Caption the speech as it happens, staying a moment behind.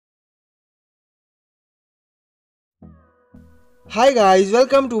Hi guys,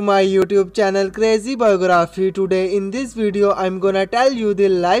 welcome to my YouTube channel Crazy Biography. Today in this video I'm gonna tell you the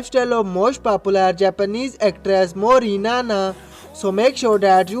lifestyle of most popular Japanese actress Mori. So make sure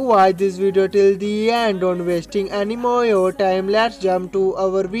that you watch this video till the end. Don't wasting any more your time. Let's jump to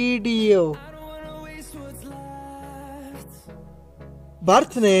our video.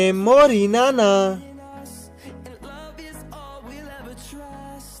 Birth name Mori.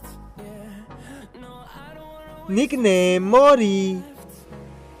 Nickname Mori.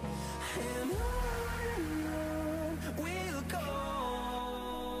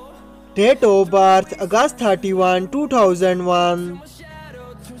 Date of birth August 31, 2001.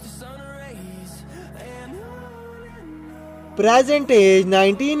 Present age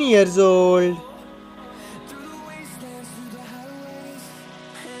 19 years old.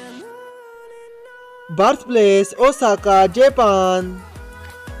 Birthplace Osaka, Japan.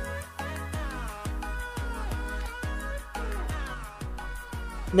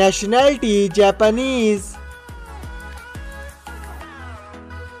 Nationality Japanese.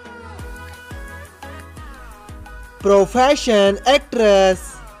 Profession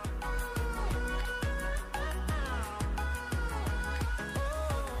actress.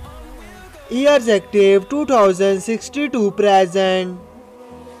 Years active 2062 present.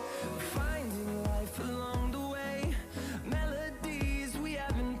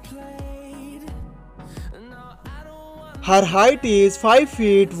 Her height is 5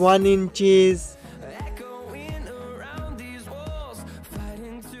 feet 1 inches.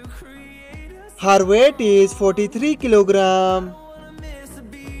 Her weight is 43 kilogram.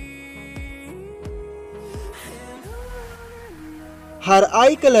 Her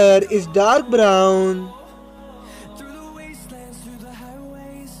eye color is dark brown.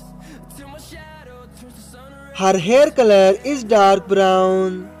 Her hair color is dark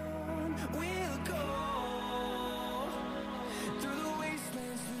brown.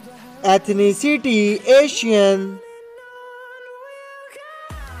 Ethnicity Asian.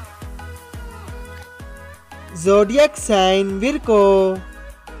 Zodiac sign Virgo.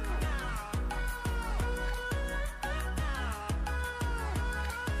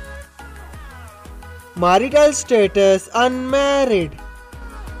 Marital status unmarried.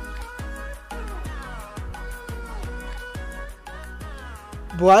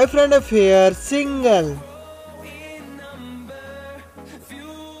 Boyfriend affair single.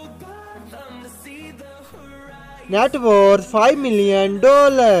 Net worth $5 million.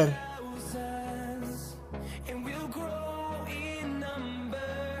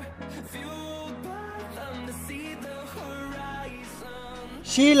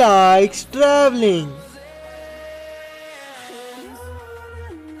 She likes traveling.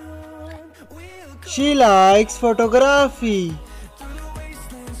 She likes photography.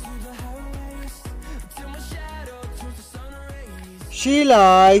 She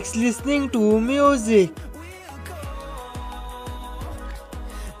likes listening to music.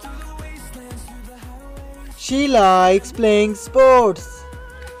 She likes playing sports.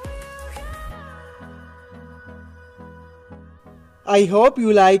 I hope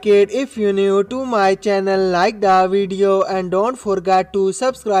you like it. If you're new to my channel, like the video and don't forget to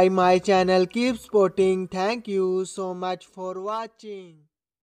subscribe my channel. Keep supporting. Thank you so much for watching.